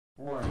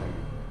Warning.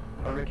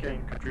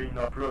 Hurricane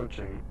Katrina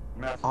approaching.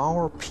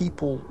 Our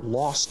people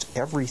lost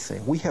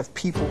everything. We have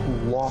people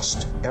who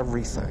lost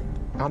everything.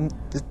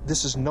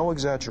 This is no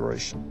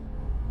exaggeration.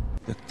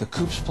 The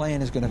COOPS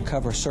plan is going to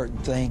cover certain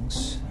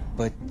things,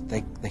 but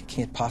they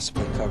can't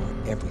possibly cover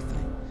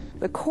everything.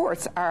 The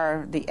courts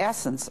are the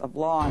essence of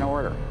law and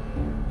order.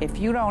 If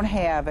you don't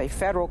have a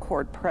federal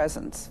court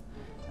presence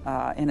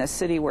in a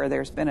city where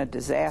there's been a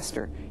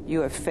disaster,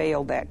 you have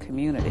failed that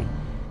community.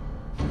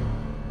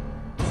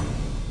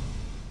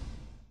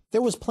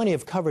 There was plenty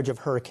of coverage of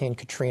Hurricane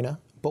Katrina,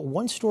 but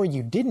one story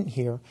you didn't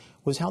hear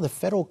was how the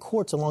federal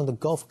courts along the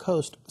Gulf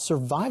Coast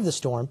survived the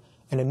storm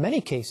and in many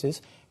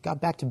cases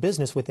got back to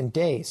business within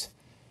days.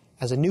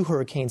 As a new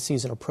hurricane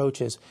season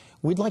approaches,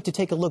 we'd like to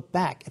take a look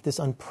back at this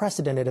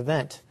unprecedented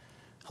event.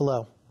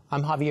 Hello,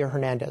 I'm Javier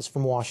Hernandez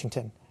from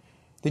Washington.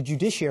 The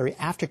Judiciary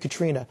after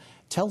Katrina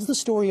tells the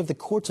story of the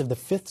courts of the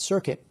Fifth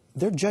Circuit,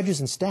 their judges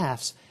and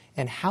staffs,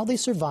 and how they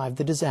survived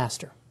the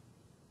disaster.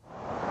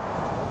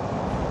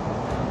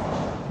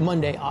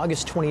 Monday,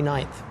 August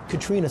 29th,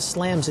 Katrina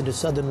slams into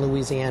southern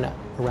Louisiana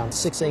around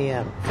 6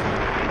 a.m.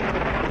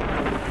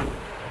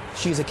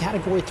 She's a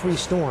Category 3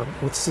 storm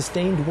with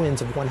sustained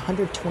winds of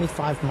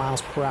 125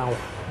 miles per hour.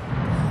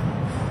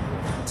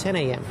 10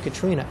 a.m.,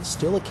 Katrina,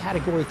 still a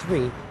Category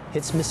 3,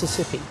 hits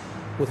Mississippi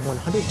with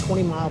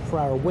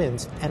 120-mile-per-hour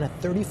winds and a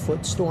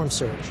 30-foot storm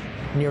surge.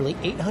 Nearly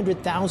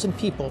 800,000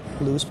 people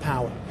lose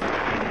power.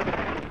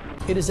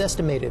 It is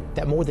estimated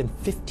that more than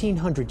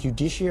 1,500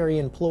 judiciary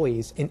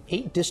employees in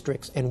 8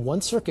 districts and 1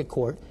 circuit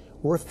court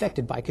were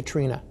affected by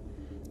Katrina.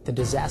 The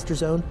disaster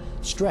zone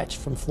stretched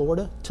from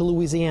Florida to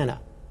Louisiana,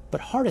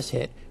 but hardest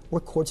hit were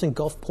courts in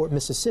Gulfport,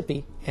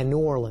 Mississippi, and New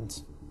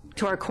Orleans.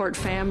 To our court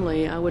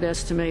family, I would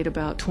estimate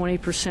about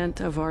 20%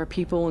 of our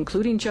people,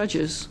 including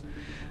judges,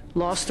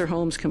 lost their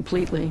homes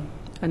completely.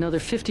 Another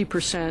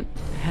 50%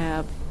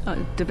 have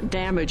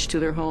damage to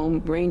their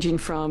home, ranging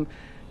from,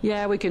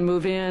 yeah, we can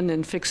move in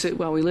and fix it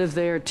while we live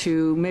there,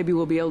 to maybe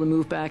we'll be able to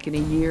move back in a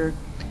year.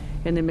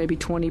 And then maybe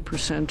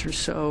 20% or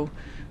so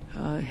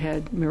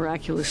had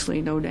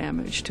miraculously no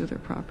damage to their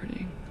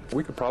property.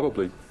 We could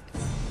probably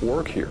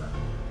work here.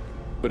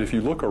 But if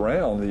you look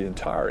around, the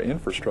entire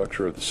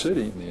infrastructure of the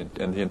city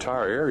and the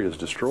entire area is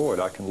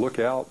destroyed. I can look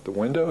out the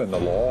window and the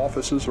law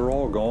offices are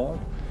all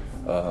gone.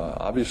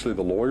 Obviously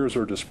the lawyers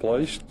are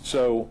displaced.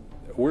 So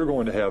we're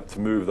going to have to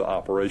move the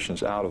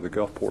operations out of the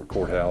Gulfport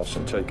courthouse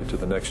and take it to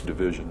the next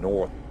division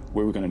north.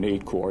 We were going to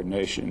need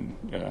coordination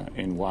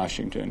in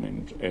Washington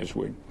and as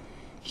we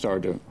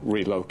started to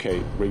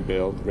relocate,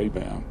 rebuild,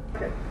 rebound.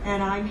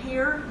 And I'm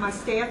here, my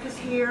staff is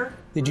here.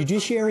 The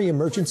Judiciary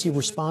Emergency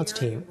Response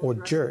Team, or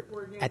JERT,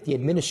 at the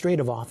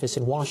administrative office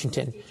in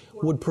Washington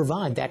would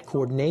provide that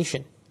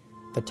coordination.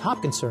 The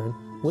top concern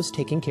was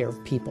taking care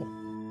of people.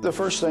 The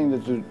first thing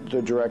that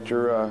the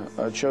director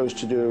chose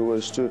to do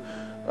was to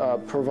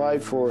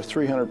provide for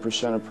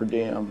 300% of per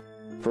diem,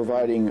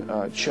 providing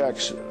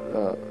checks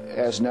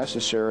as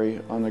necessary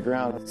on the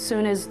ground. As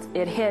soon as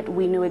it hit,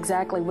 we knew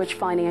exactly which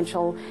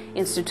financial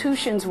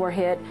institutions were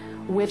hit,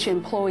 which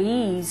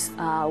employees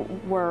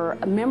were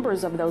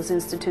members of those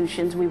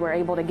institutions. We were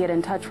able to get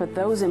in touch with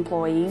those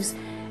employees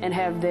and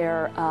have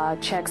their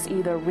checks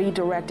either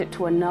redirected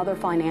to another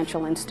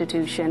financial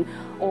institution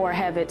or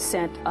have it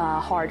sent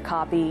hard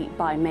copy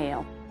by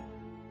mail.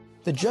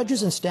 The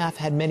judges and staff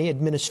had many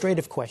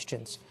administrative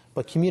questions,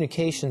 but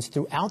communications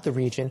throughout the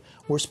region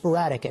were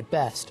sporadic at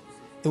best.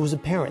 It was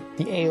apparent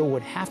the AO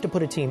would have to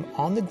put a team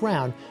on the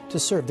ground to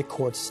serve the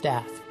court's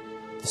staff.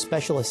 The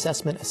Special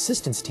Assessment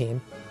Assistance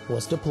Team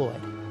was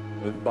deployed.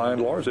 By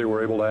and large, they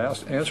were able to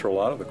answer a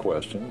lot of the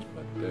questions,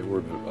 but they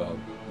were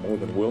more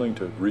than willing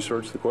to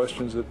research the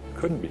questions that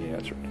couldn't be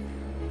answered.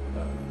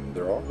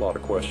 There are a lot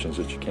of questions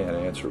that you can't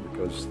answer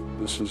because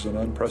this is an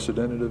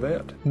unprecedented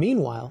event.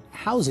 Meanwhile,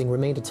 housing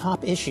remained a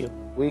top issue.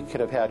 We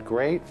could have had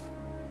great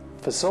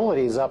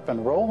facilities up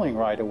and rolling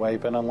right away,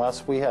 but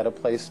unless we had a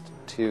place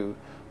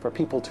for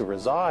people to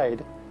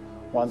reside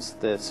once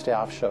the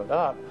staff showed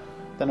up,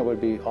 then it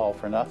would be all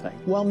for nothing.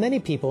 While many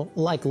people,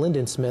 like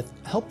Lyndon Smith,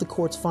 helped the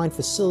courts find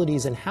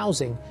facilities and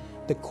housing,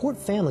 the court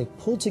family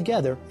pulled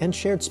together and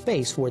shared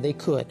space where they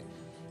could.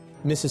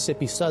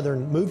 Mississippi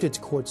Southern moved its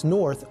courts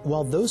north,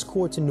 while those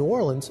courts in New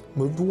Orleans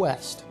moved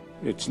west.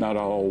 It's not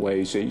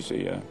always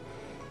easy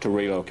to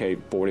relocate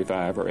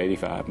 45 or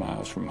 85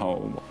 miles from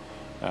home.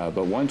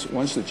 But once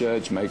the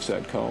judge makes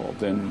that call,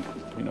 then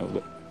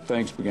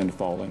things begin to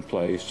fall in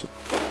place.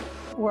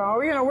 Well,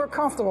 we're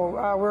comfortable.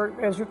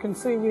 As you can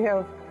see, we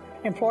have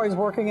employees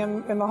working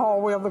in the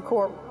hallway of the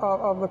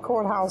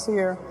courthouse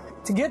here.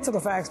 To get to the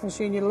fax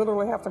machine, you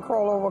literally have to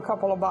crawl over a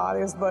couple of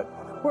bodies, but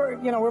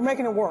we're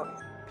making it work.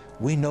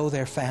 We know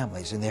their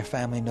families, and their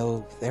families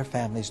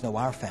know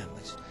our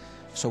families.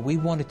 So we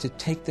wanted to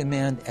take them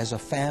in as a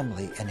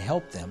family and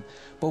help them,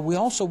 but we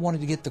also wanted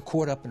to get the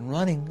court up and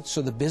running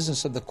so the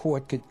business of the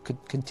court could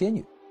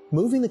continue.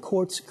 Moving the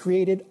courts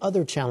created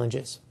other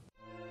challenges.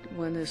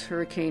 when this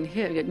hurricane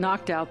hit. It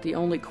knocked out the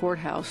only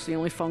courthouse, the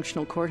only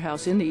functional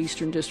courthouse in the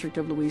Eastern District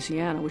of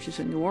Louisiana, which is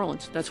in New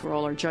Orleans. That's where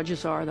all our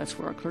judges are, that's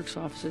where our clerk's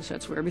office is,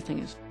 that's where everything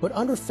is. But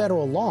under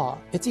federal law,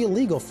 it's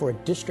illegal for a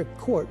district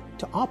court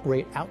to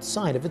operate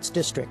outside of its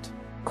district.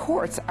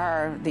 Courts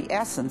are the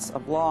essence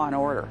of law and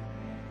order.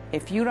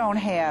 If you don't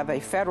have a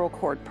federal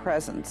court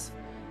presence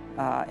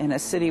in a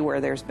city where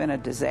there's been a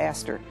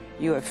disaster,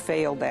 you have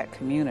failed that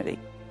community.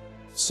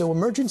 So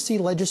emergency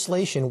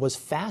legislation was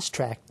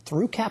fast-tracked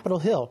through Capitol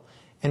Hill,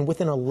 and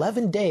within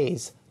 11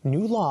 days,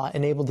 new law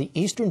enabled the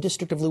Eastern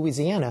District of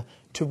Louisiana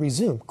to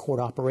resume court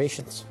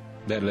operations.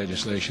 That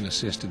legislation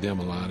assisted them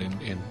a lot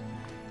in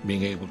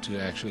being able to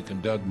actually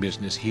conduct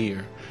business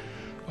here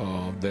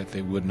that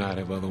they would not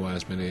have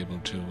otherwise been able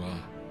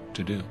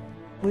to do.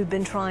 We've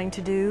been trying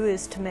to do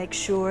is to make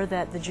sure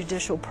that the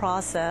judicial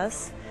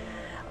process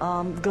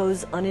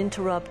goes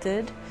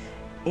uninterrupted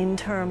in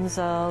terms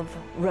of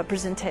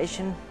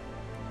representation,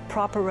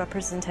 proper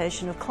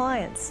representation of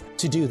clients.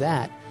 To do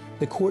that,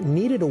 the court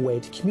needed a way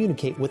to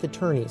communicate with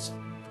attorneys,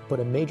 but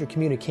a major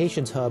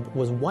communications hub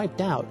was wiped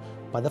out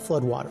by the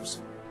floodwaters.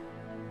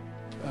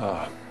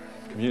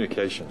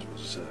 Communications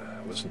was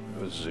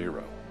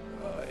zero.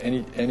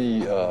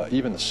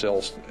 Even the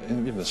cell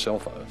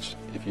phones.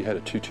 If you had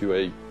a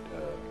 228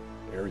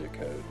 area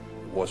code,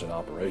 it wasn't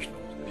operational.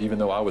 Even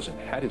though I was in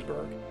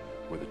Hattiesburg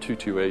with a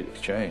 228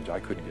 exchange, I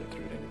couldn't get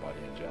through to anybody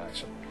in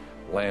Jackson.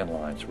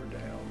 Landlines were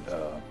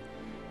down.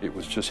 It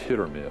was just hit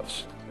or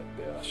miss at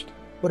best.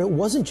 But it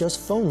wasn't just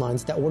phone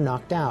lines that were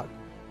knocked out.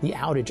 The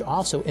outage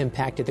also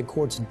impacted the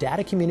court's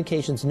data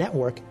communications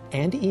network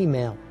and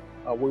email.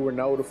 We were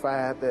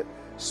notified that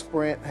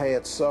Sprint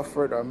had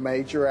suffered a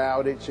major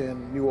outage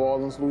in New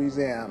Orleans,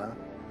 Louisiana.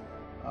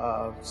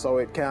 So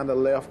it kind of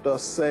left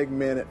us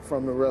segmented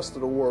from the rest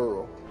of the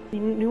world.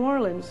 New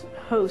Orleans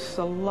hosts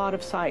a lot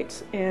of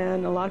sites,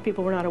 and a lot of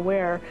people were not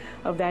aware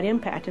of that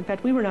impact. In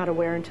fact, we were not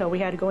aware until we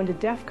had to go into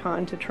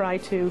DEFCON to try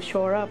to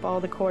shore up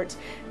all the courts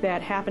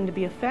that happened to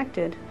be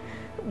affected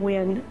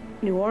when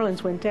New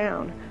Orleans went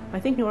down. I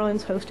think New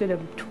Orleans hosted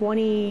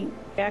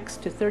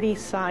 20x to 30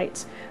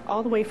 sites,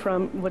 all the way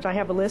from, which I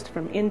have a list,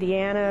 from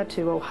Indiana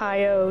to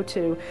Ohio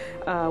to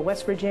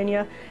West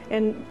Virginia.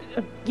 And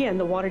again,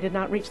 the water did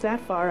not reach that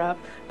far up,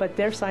 but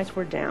their sites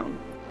were down.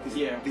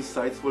 These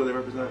sites, what do they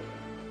represent?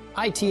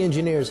 IT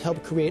engineers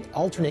helped create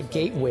alternate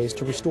gateways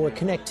to restore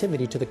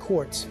connectivity to the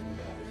courts.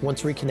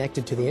 Once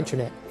reconnected to the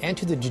internet and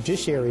to the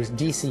judiciary's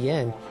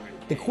DCN,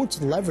 the courts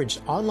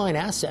leveraged online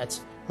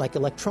assets like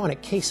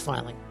electronic case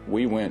filing.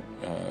 We went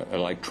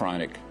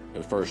electronic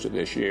the first of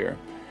this year.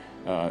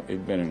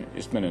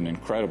 It's been an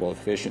incredible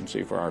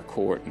efficiency for our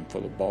court and for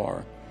the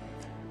bar.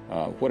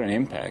 What an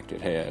impact it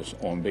has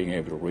on being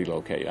able to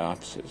relocate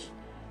offices.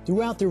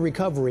 Throughout the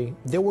recovery,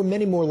 there were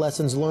many more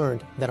lessons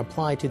learned that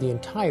apply to the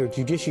entire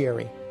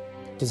judiciary.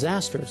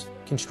 Disasters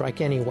can strike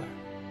anywhere.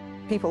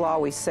 People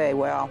always say,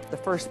 well, the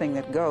first thing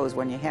that goes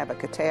when you have a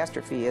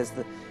catastrophe is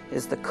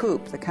the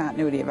COOP, the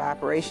Continuity of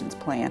Operations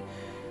Plan.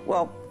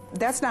 Well,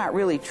 that's not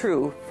really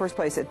true. First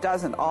place, it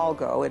doesn't all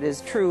go. It is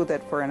true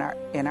that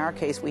in our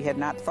case, we had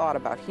not thought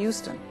about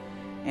Houston,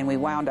 and we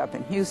wound up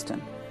in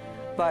Houston.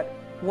 But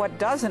what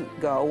doesn't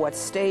go, what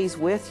stays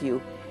with you,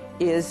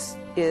 is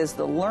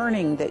the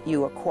learning that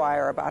you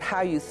acquire about how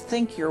you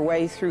think your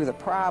way through the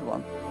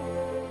problem.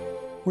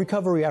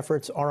 Recovery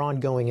efforts are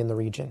ongoing in the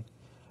region.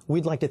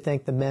 We'd like to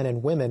thank the men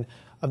and women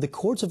of the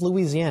courts of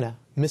Louisiana,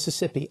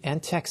 Mississippi,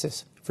 and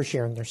Texas for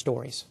sharing their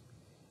stories.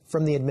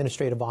 From the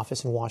Administrative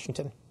Office in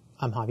Washington,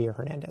 I'm Javier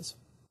Hernandez.